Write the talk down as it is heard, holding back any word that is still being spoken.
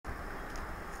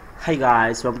Hey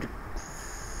guys, welcome to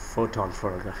Photon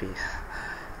Photography.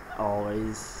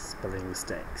 Always spelling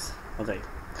mistakes. Okay,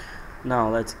 now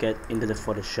let's get into the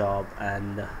Photoshop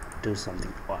and do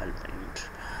something oil paint.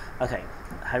 Okay,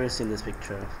 have you seen this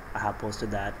picture? I have posted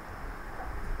that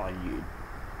on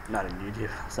not on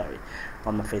YouTube, sorry,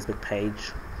 on my Facebook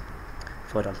page.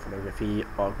 Photon Photography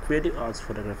or Creative Arts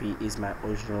Photography is my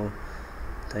original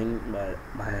thing, but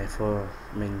my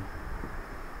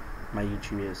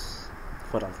YouTube is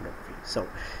Photon Photography. So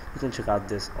you can check out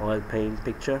this oil paint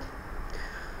picture.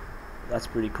 That's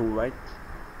pretty cool, right?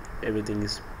 Everything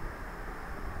is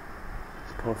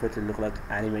perfectly look like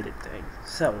animated thing.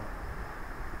 So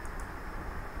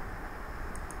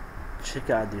check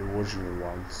out the original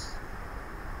ones.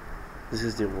 This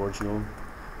is the original.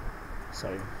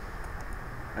 Sorry,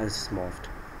 and it's morphed.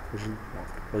 Version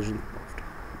morphed.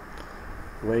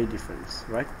 Very different,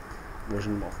 right?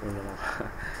 Version morphed.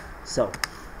 So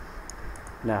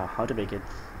now how to make it.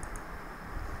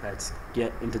 Let's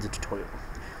get into the tutorial.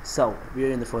 So we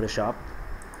are in the Photoshop,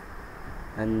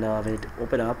 and we need to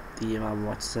open up the Emma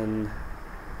Watson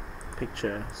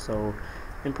picture. So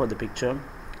import the picture.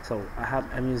 So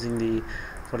I'm using the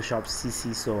Photoshop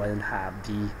CC, so I don't have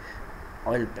the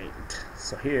oil paint.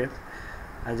 So here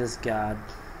I just got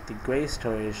the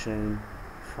Graystation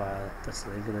file. That's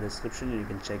the link in the description. You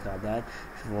can check out that.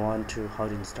 If you want to how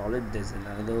to install it, there's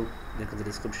another link in the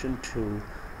description to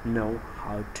know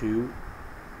how to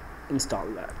install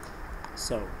that.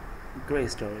 So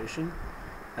Graystation,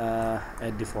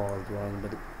 a default one,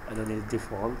 but I don't need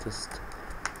default, just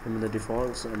remember the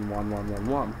defaults and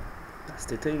 1111. That's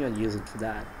the thing, I use it for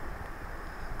that.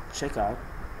 Check out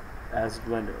as it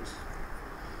renders.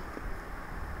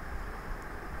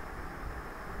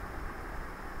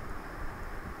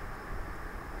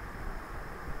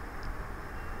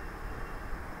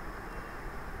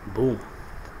 Boom,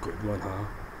 good one, huh?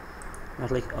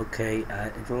 Not like okay,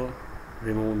 it will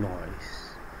remove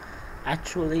noise.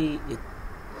 Actually, it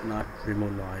not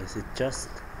remove noise. It just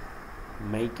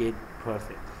make it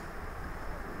perfect.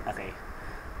 Okay,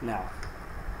 now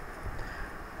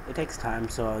it takes time,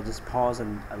 so I'll just pause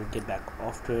and I will get back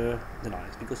after the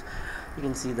noise, because you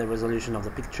can see the resolution of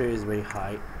the picture is very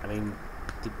high. I mean,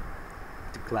 the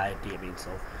clarity. I mean,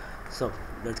 so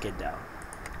let's get down.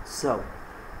 So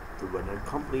the render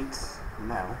completes.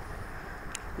 Now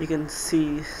you can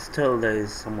see still there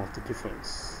is some of the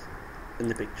difference in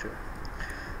the picture.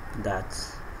 That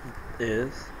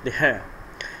is the hair.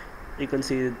 You can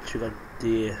see that you got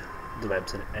the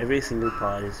webs, and every single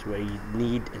part is very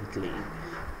neat and clean,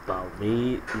 but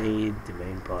we need the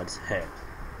main part's hair.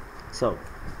 So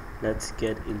let's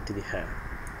get into the hair.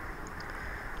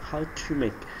 How to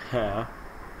make hair?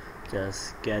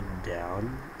 Just get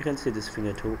down. You can see this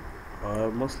finger tool,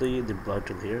 or mostly the blur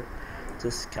tool here.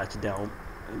 Just catch it down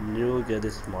and you'll get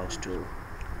this smudge tool.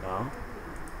 Now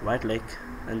right click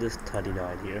and just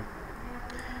 39 here,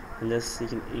 and this you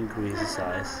can increase the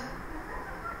size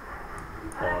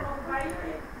or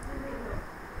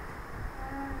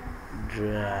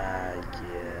drag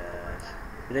it.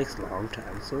 It takes a long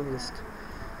time, so just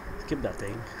skip that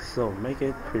thing. So make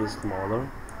it pretty smaller,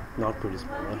 not pretty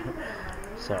smaller.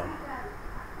 So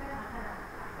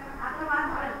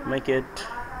make it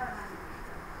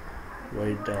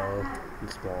very dull and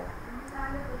small,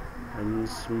 and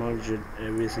smudge it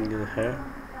every single hair.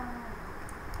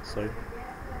 Sorry.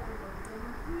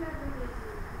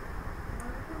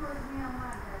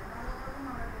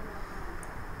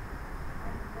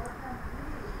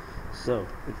 So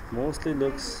it mostly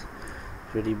looks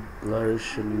pretty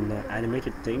blurrish and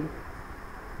animated thing,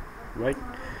 right?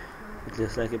 It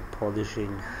looks like a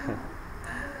polishing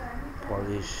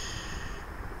polish.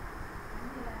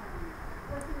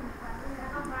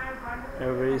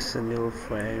 Every single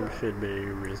frame should be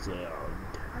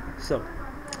resolved. So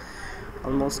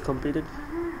almost completed.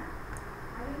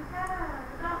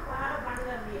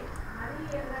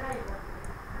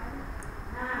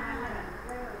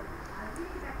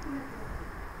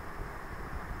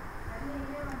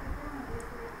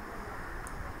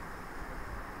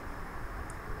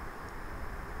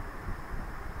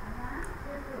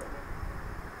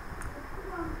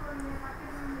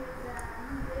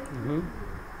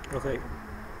 Okay,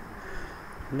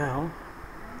 now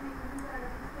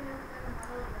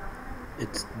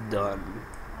it's done,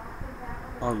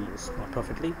 almost, not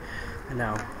perfectly. And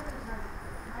now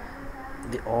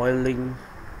the oiling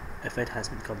effect has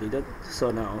been completed. So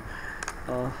now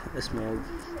a small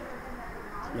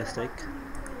mistake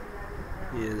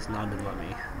is not done by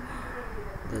me.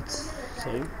 That's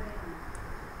sorry.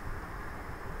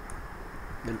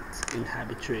 It's in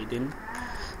habituating.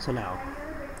 So now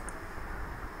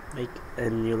make a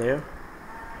new layer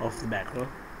of the background,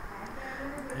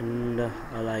 and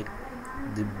I like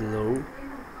the blue,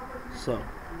 so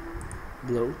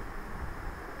blue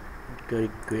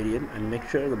gradient, and make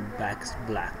sure the back is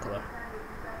black color.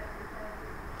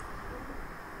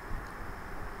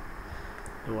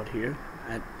 And what here,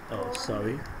 and oh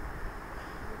sorry,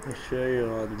 make sure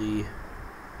you're on the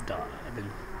dot,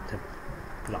 the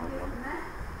brown one,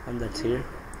 and that's here.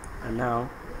 And now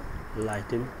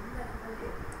lighten,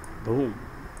 boom,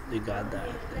 you got that.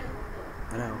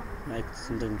 And now make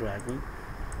something dragon,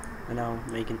 and now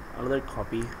making another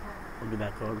copy of the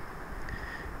background,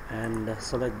 and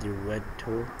select the red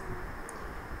tool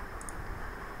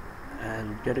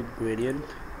and get a gradient,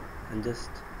 and just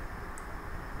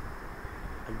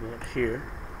about here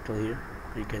till here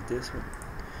you get this one,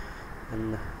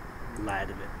 and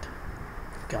lighten it.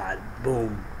 God,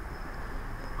 boom,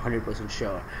 100%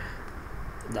 sure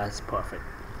that's perfect.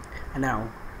 And now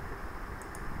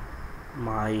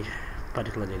my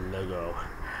particularly logo,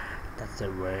 that's a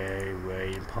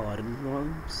very important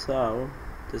one, so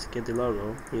just get the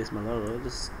logo. Here's my logo,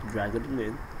 just drag it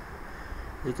in.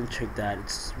 You can check that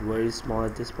it's very small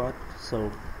at this spot,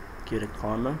 so get a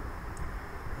corner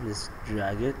and just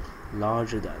drag it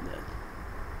larger than that,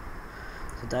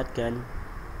 so that can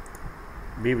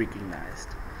be recognized.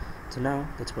 So now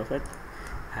that's perfect,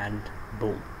 and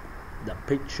boom, the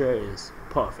picture is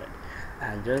perfect.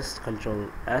 And just Control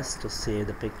S to save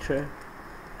the picture,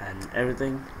 and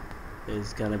everything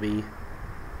is gonna be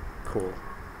cool.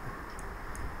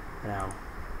 Now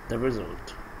the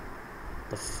result,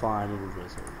 the final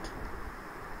result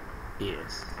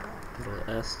is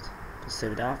Control S to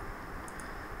save it up.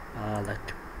 I like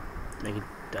to make it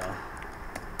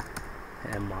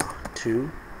MR2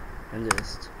 and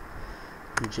just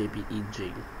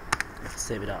JPEG. Let's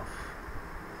save it off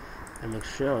and make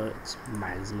sure it's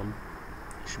maximum.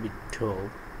 It should be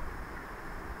 12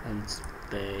 and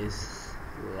space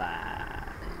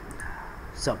line.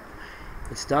 So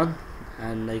it's done,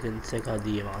 and I can check out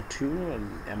the MR2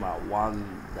 and MR1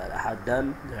 that I have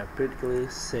done. They are practically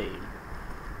same.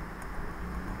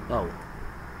 Oh,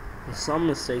 some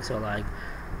mistakes are like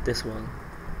this one.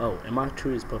 Oh,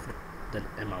 MR2 is perfect than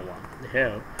MR1. The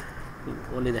hair,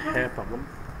 only the hair problem,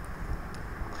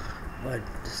 but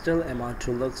still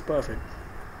MR2 looks perfect.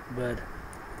 But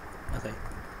okay,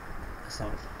 that's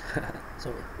not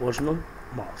so original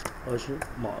morphed, original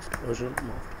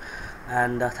morphed.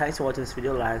 And thanks for watching this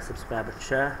video. Like, subscribe, and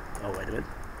share. Oh wait a minute,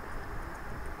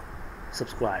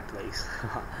 subscribe please.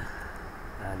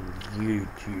 And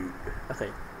YouTube. Okay,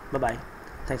 bye bye.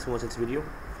 Thanks for watching this video.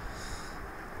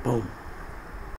 Boom.